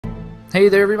Hey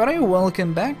there everybody,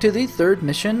 welcome back to the third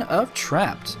mission of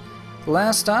Trapt.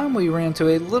 Last time we ran into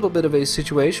a little bit of a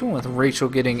situation with Rachel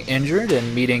getting injured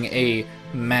and meeting a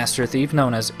master thief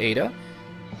known as Ada.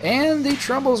 And the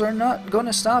troubles are not going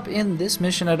to stop in this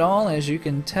mission at all. As you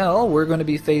can tell, we're going to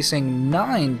be facing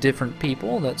 9 different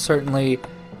people. That's certainly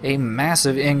a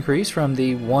massive increase from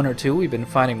the 1 or 2 we've been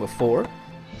fighting before.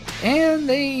 And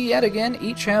they, yet again,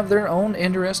 each have their own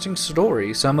interesting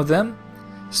story. Some of them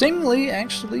seemingly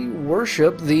actually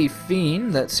worship the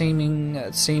fiend that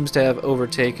seems to have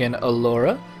overtaken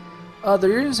Allura.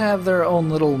 Others have their own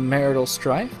little marital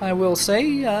strife. I will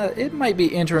say it might be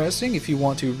interesting if you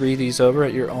want to read these over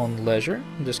at your own leisure.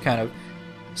 I'm just kind of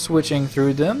switching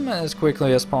through them as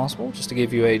quickly as possible just to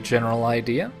give you a general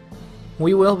idea.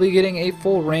 We will be getting a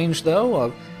full range though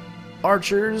of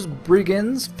archers,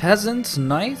 brigands, peasants,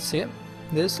 knights. Yep,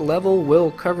 this level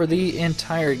will cover the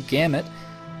entire gamut.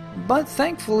 But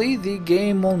thankfully, the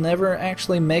game will never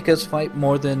actually make us fight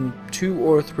more than 2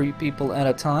 or 3 people at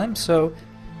a time, so,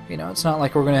 you know, it's not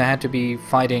like we're going to have to be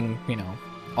fighting, you know,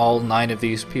 all 9 of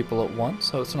these people at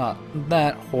once, so it's not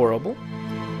that horrible.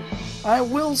 I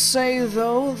will say,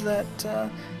 though, that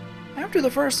after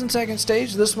the first and second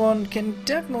stage, this one can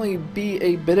definitely be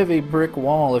a bit of a brick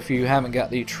wall if you haven't got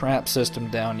the trap system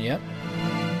down yet.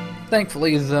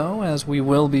 Thankfully, though, as we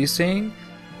will be seeing,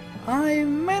 I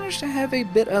managed to have a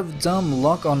bit of dumb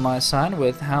luck on my side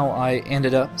with how I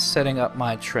ended up setting up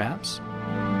my traps.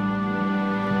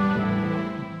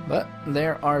 But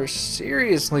there are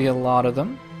seriously a lot of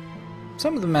them.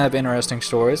 Some of them have interesting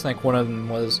stories, like one of them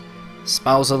was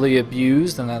spousally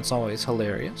abused, and that's always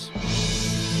hilarious.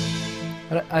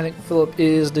 But I think Philip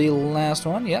is the last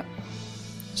one, yep.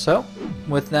 So,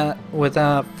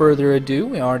 without further ado,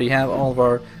 we already have all of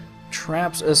our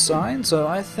traps assigned, so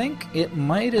I think it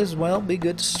might as well be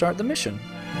good to start the mission.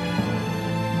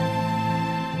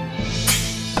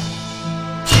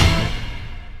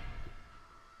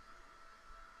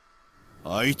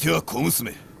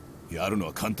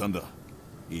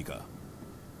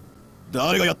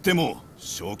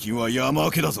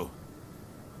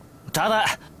 Tada,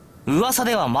 噂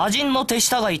では魔人の手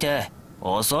下がいて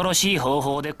恐ろしい方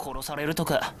法で殺されると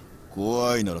か。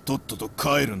怖いならとっとと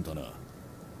帰るんだな。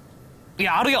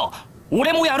やるよ、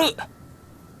俺もやる。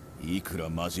いくら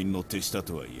魔人の手下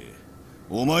とはいえ、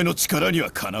お前の力には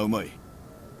かなうまい。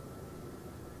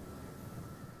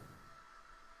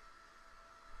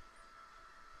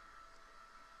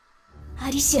ア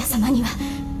リシア様には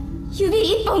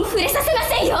指一本触れさせま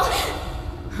せんよ。は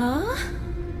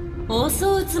あ？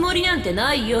襲うつもりなんて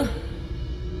ないよ。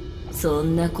そ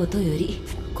んなことより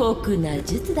酷な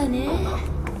術だね。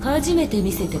初めて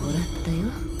見せてもらったよ。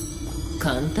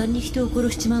簡単に人を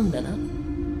殺しちまうんだな。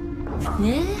ね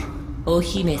え、お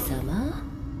姫様。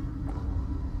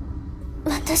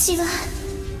私は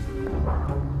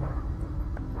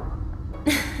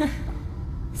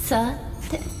さ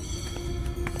て、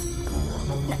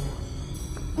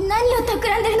何を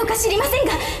企んでるのか知りません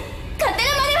が、勝手な真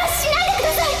似はしないでく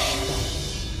ださい。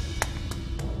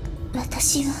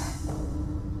私は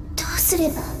どうすれ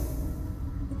ば。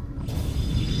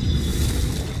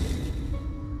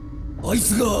あい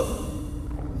つが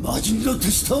魔人の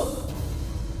手下?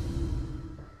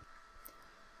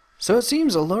 So it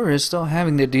seems Allura is still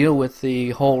having to deal with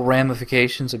the whole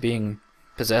ramifications of being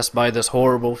possessed by this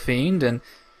horrible fiend and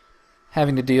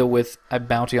having to deal with a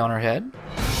bounty on her head.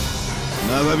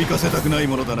 長引かせたくない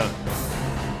ものだな。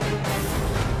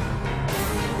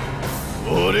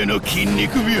俺の筋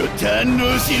肉美を堪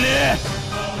能しね。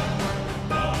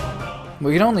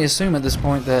We can only assume at this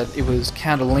point that it was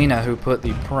Catalina who put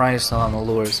the price on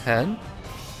Allura's head.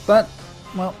 But,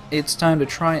 well, it's time to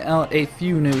try out a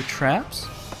few new traps.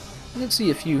 You can see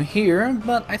a few here,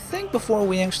 but I think before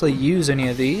we actually use any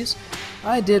of these,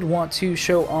 I did want to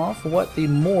show off what the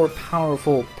more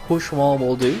powerful push wall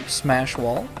will do, smash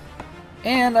wall.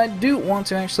 And I do want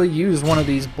to actually use one of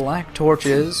these black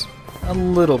torches a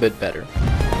little bit better.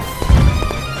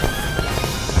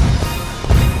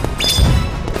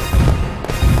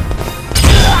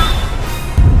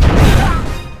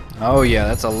 Oh yeah,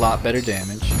 that's a lot better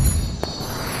damage.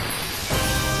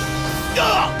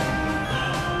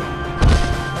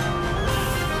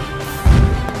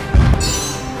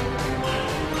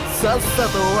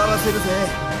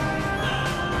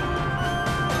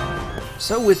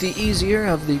 So with the easier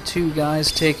of the 2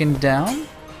 guys taken down,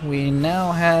 we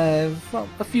now have, well,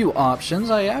 a few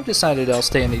options. I've decided I'll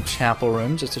stay in the chapel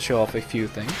room just to show off a few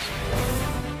things.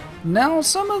 Now,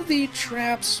 some of the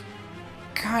traps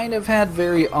kind of had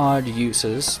very odd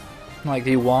uses. Like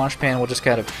the wash pan will just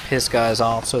kind of piss guys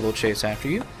off so they'll chase after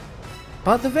you.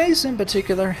 But the vase in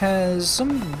particular has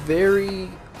some very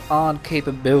odd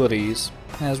capabilities,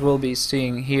 as we'll be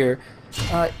seeing here.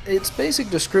 Its basic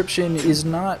description is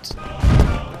not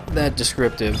that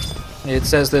descriptive. It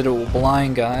says that it will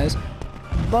blind guys,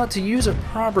 but to use it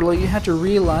properly you have to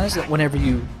realize that whenever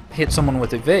you hit someone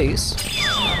with a vase,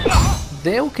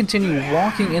 they'll continue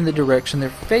walking in the direction they're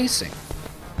facing.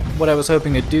 What I was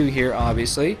hoping to do here,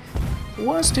 obviously,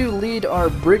 was to lead our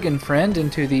brigand friend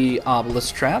into the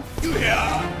obelisk trap.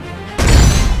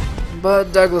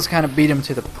 But Douglas kind of beat him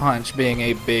to the punch, being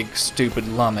a big, stupid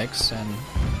lummox,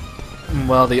 and,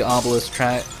 well, the obelisk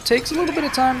trap takes a little bit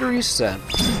of time to reset.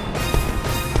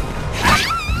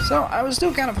 So I was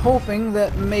still kind of hoping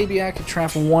that maybe I could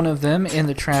trap one of them in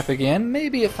the trap again,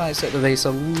 maybe if I set the vase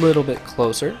a little bit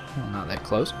closer. Well, not that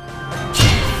close.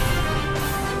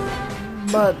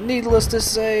 But needless to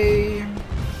say,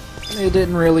 it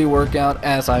didn't really work out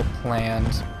as I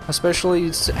planned, especially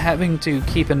having to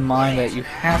keep in mind that you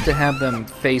have to have them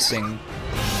facing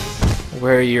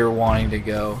where you're wanting to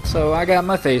go. So I got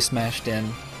my face smashed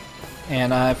in,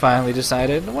 and I finally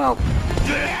decided, well,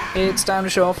 it's time to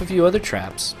show off a few other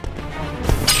traps.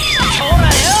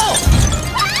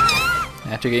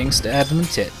 After getting stabbed in the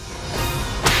tit.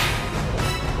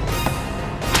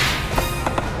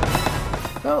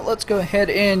 So let's go ahead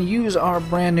and use our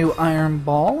brand new iron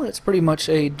ball. It's pretty much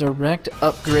a direct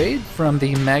upgrade from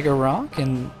the Mega Rock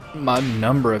in a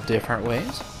number of different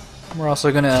ways. We're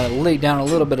also going to lay down a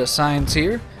little bit of science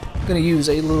here. I'm going to use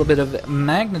a little bit of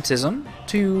magnetism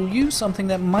to use something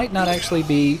that might not actually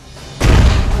be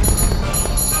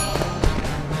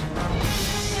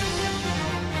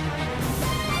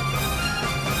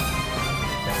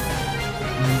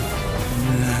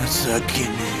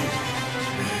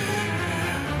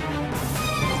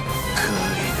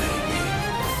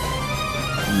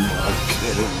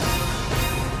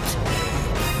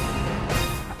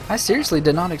I seriously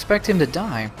did not expect him to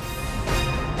die.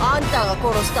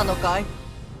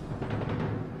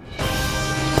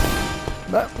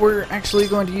 But we're actually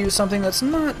going to use something that's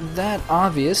not that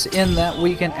obvious, in that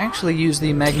we can actually use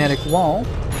the magnetic wall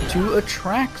to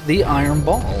attract the iron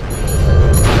ball.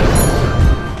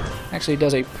 Actually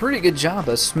does a pretty good job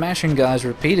of smashing guys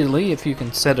repeatedly if you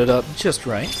can set it up just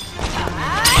right.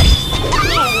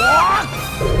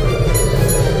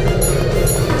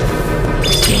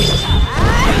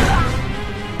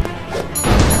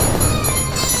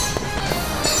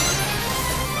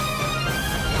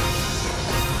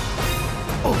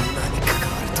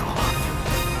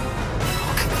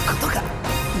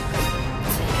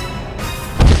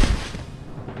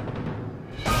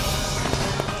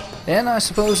 And I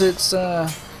suppose it's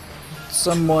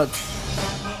somewhat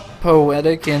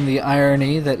poetic in the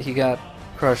irony that he got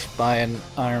crushed by an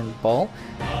iron ball.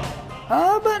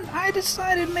 But I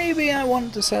decided maybe I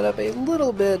wanted to set up a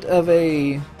little bit of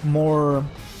a more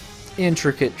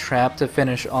intricate trap to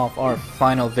finish off our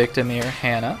final victim here,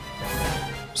 Hannah.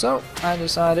 So I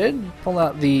decided to pull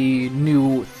out the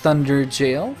new Thunder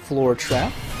Jail floor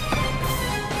trap.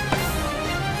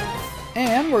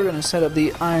 And we're going to set up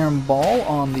the iron ball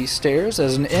on the stairs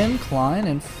as an incline,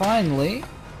 and finally,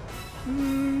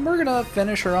 we're going to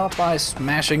finish her off by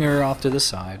smashing her off to the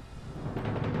side.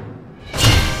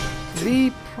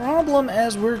 The problem,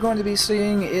 as we're going to be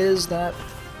seeing, is that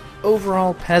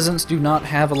overall peasants do not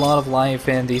have a lot of life,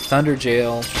 and the Thunder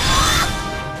Jail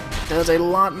does a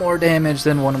lot more damage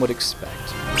than one would expect.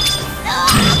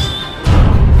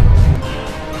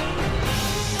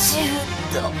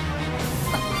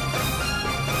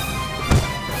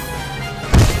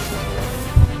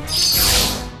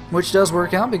 Which does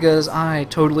work out because I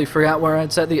totally forgot where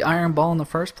I'd set the iron ball in the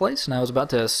first place, and I was about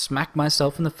to smack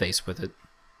myself in the face with it.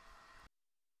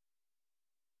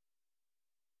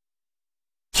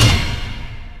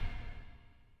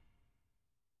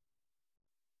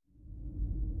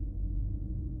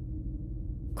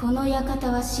 This館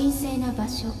は神聖な場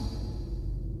所。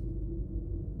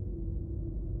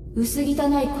薄汚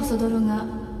いコソ泥が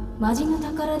魔人の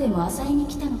宝でも漁りに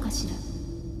来たのかしら。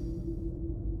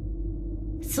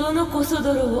そのコソ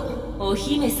泥をお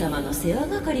姫様の世話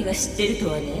係が知ってると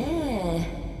はね。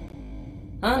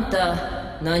あん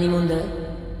た何者だい？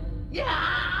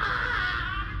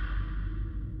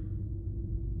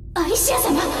アリシア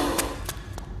様。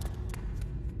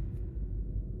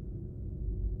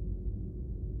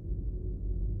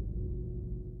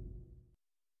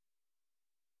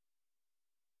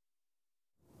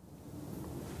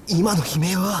今の悲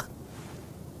鳴は？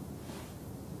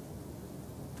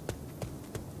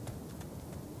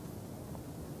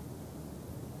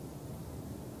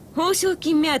報奨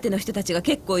金目当ての人たちが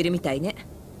結構いるみたいね。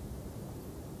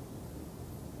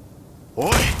お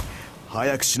い、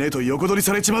早くしねえと横取り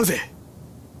されちまうぜ。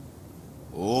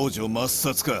王女抹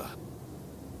殺か。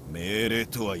命令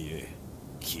とはいえ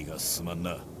気が進まん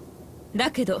な。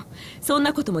だけどそん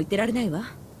なことも言ってられないわ。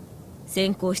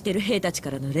先行してる兵たち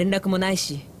からの連絡もない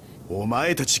し。お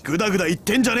前たちグダグダ言っ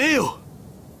てんじゃねえよ。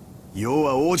要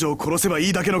は王女を殺せばい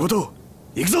いだけのこと。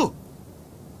行くぞ。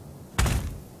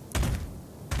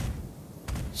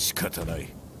仕方ない。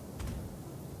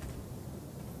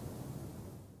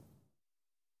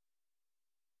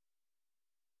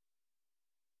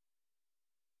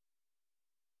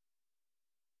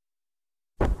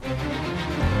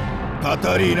カ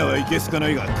タリーナはいけすかな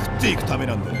いが食っていくため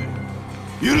なんだ。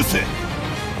許せ。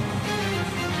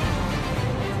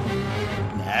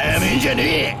なめんじゃね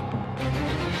え。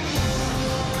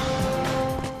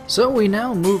So we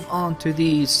now move on to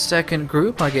the second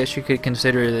group. I guess you could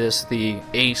consider this the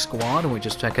A squad, and we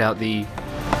just check out the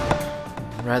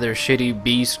rather shitty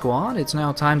B squad. It's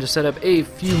now time to set up a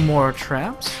few more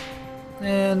traps.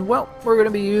 And, well, we're going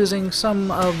to be using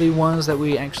some of the ones that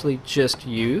we actually just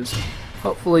used.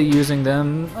 Hopefully using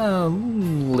them a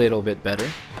little bit better.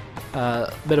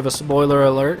 Bit of a spoiler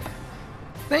alert.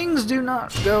 Things do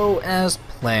not go as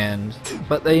planned,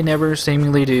 but they never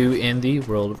seemingly do in the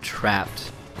world of Trapt.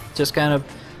 Just kind of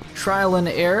trial and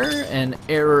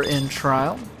error in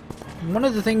trial. One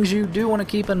of the things you do want to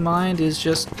keep in mind is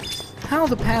just how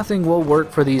the pathing will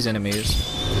work for these enemies.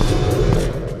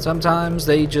 Sometimes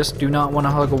they just do not want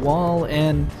to hug a wall,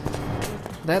 and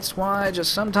that's why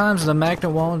just sometimes the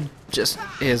magnet wall just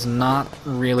is not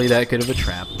really that good of a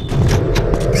trap.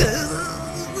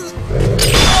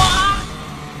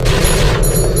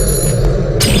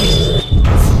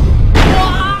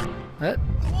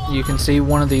 You can see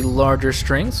one of the larger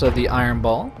strengths of the iron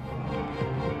ball.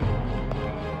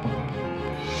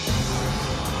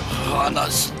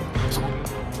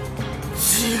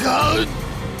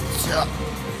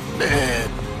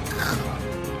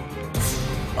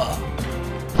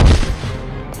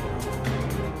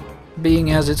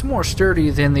 Being as it's more sturdy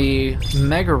than the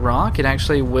Mega Rock, it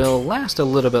actually will last a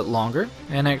little bit longer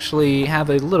and actually have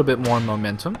a little bit more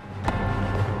momentum.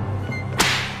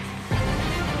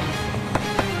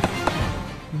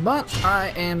 But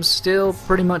I am still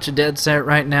pretty much dead set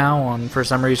right now on, for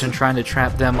some reason, trying to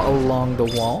trap them along the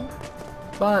wall.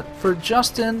 But for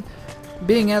Justin,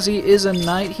 being as he is a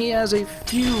knight, he has a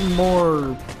few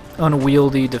more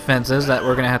unwieldy defenses that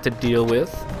we're going to have to deal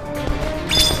with.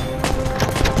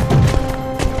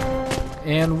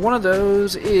 And one of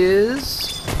those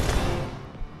is...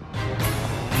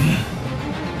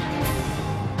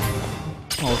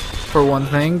 well, for one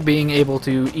thing, being able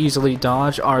to easily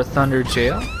dodge our Thunder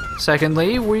Jail.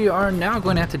 Secondly, we are now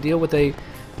going to have to deal with a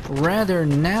rather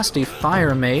nasty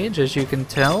Fire Mage. As you can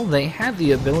tell, they have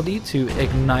the ability to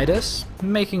ignite us,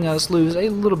 making us lose a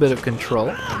little bit of control.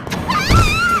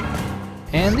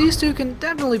 And these two can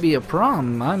definitely be a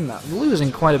problem. I'm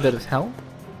losing quite a bit of health.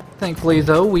 Thankfully,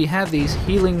 though, we have these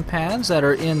healing pads that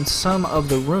are in some of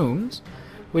the rooms.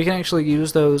 We can actually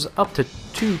use those up to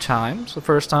 2 times. The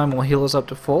first time will heal us up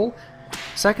to full.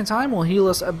 Second time will heal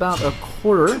us about a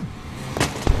quarter.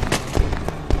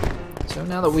 So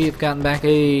now that we've gotten back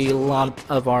a lot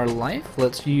of our life,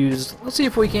 let's see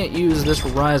if we can't use this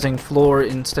rising floor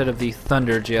instead of the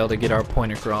thunder jail to get our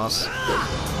point across.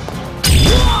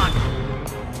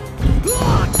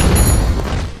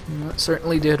 And that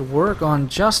certainly did work on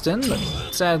Justin, but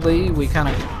sadly we kind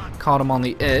of caught him on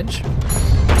the edge.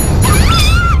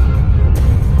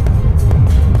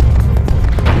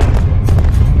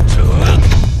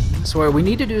 So we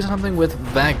need to do something with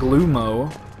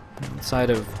Vaglumo inside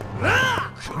of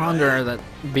Ponder, that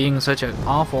being such an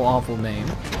awful name.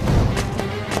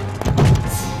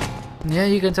 Yeah,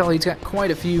 you can tell he's got quite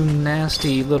a few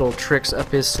nasty little tricks up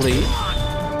his sleeve.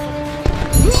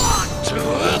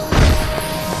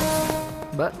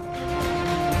 But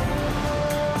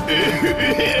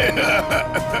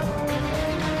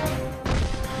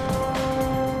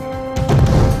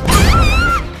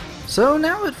so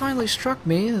now it finally struck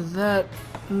me that,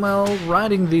 well,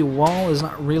 riding the wall is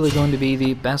not really going to be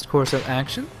the best course of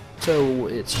action, so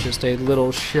it's just a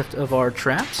little shift of our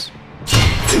traps.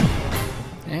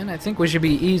 And I think we should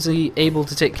be easily able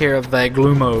to take care of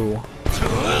Vaglumo.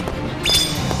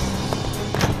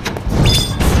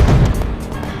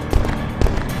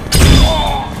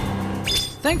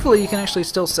 Thankfully, you can actually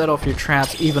still set off your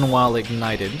traps even while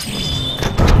ignited.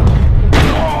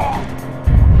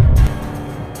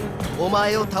 お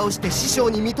前を倒して師匠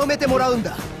に認めてもらうん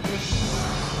だ。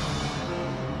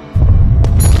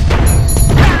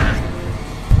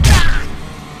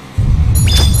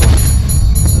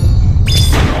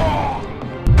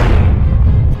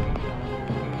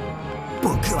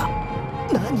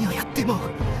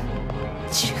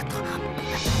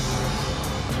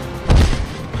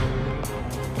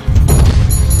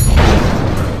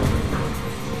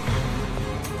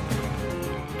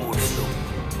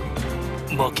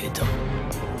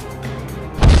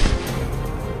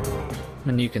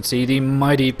And you can see the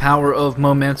mighty power of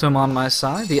momentum on my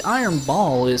side. The iron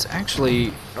ball is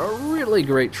actually a really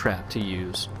great trap to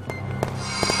use.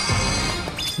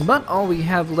 But all we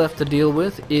have left to deal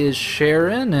with is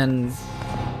Sharon, and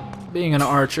being an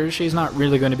archer, she's not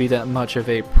really going to be that much of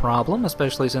a problem,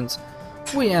 especially since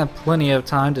we have plenty of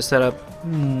time to set up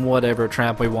whatever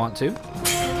trap we want to.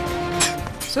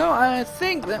 So I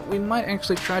think that we might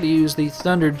actually try to use the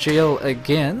Thunder Jail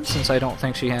again, since I don't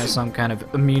think she has some kind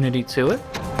of immunity to it.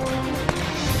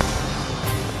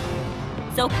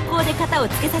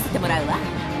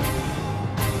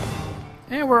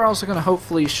 And we're also going to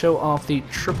hopefully show off the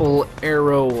triple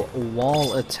arrow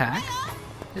wall attack.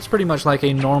 It's pretty much like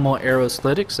a normal arrow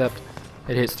slit, except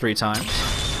it hits 3 times.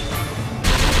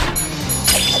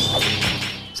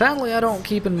 Sadly, I don't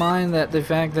keep in mind that the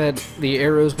fact that the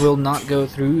arrows will not go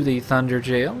through the Thunder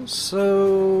Jail,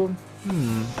 so...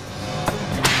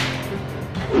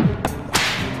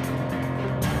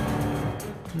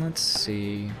 Let's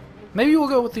see... Maybe we'll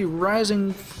go with the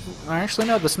Rising... Actually,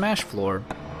 no, the Smash Floor.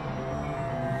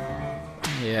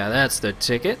 Yeah, that's the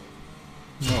ticket.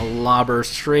 We'll lob her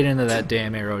straight into that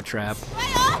damn arrow trap.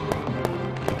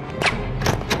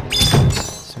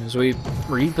 As soon as we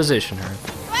reposition her.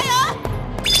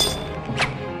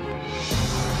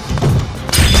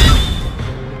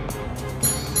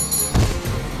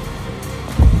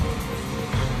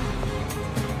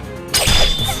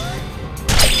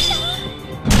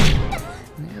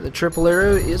 Yeah, the triple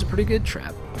arrow is a pretty good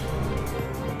trap.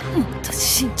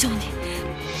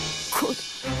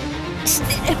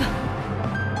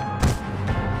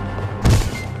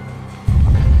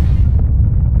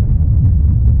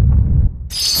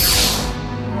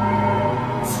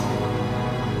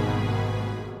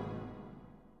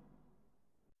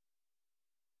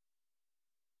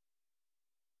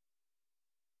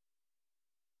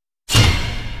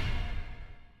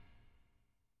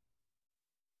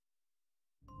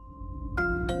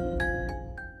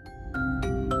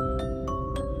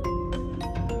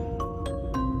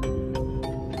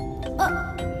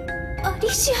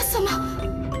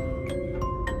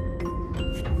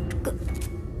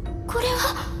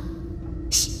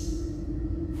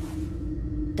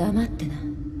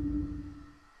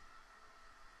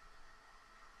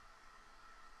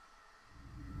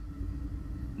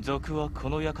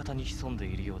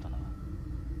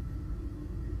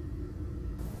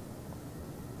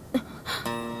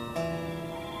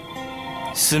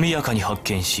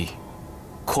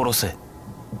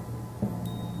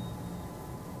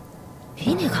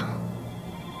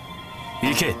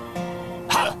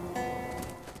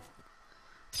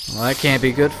 Well, that can't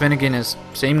be good. Finnegan is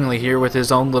seemingly here with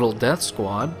his own little death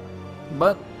squad.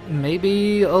 But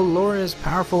maybe Allura is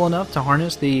powerful enough to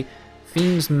harness the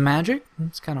Fiend's magic?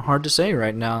 It's kind of hard to say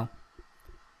right now.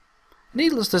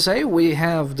 Needless to say, we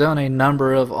have done a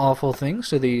number of awful things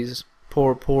to these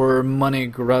poor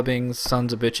money-grubbing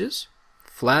sons of bitches.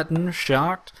 Flattened,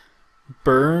 shocked,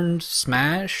 burned,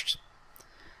 smashed.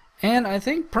 And I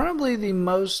think probably the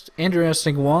most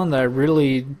interesting one that I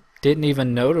really didn't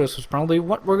even notice was probably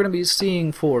what we're going to be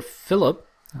seeing for Philip.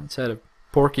 Instead of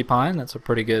porcupine, that's a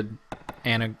pretty good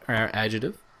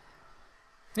adjective.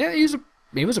 Yeah,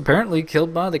 he was apparently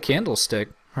killed by the candlestick,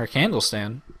 or candle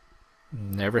stand.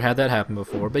 Never had that happen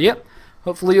before. But yep,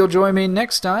 hopefully you'll join me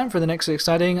next time for the next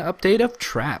exciting update of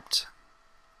Trapt.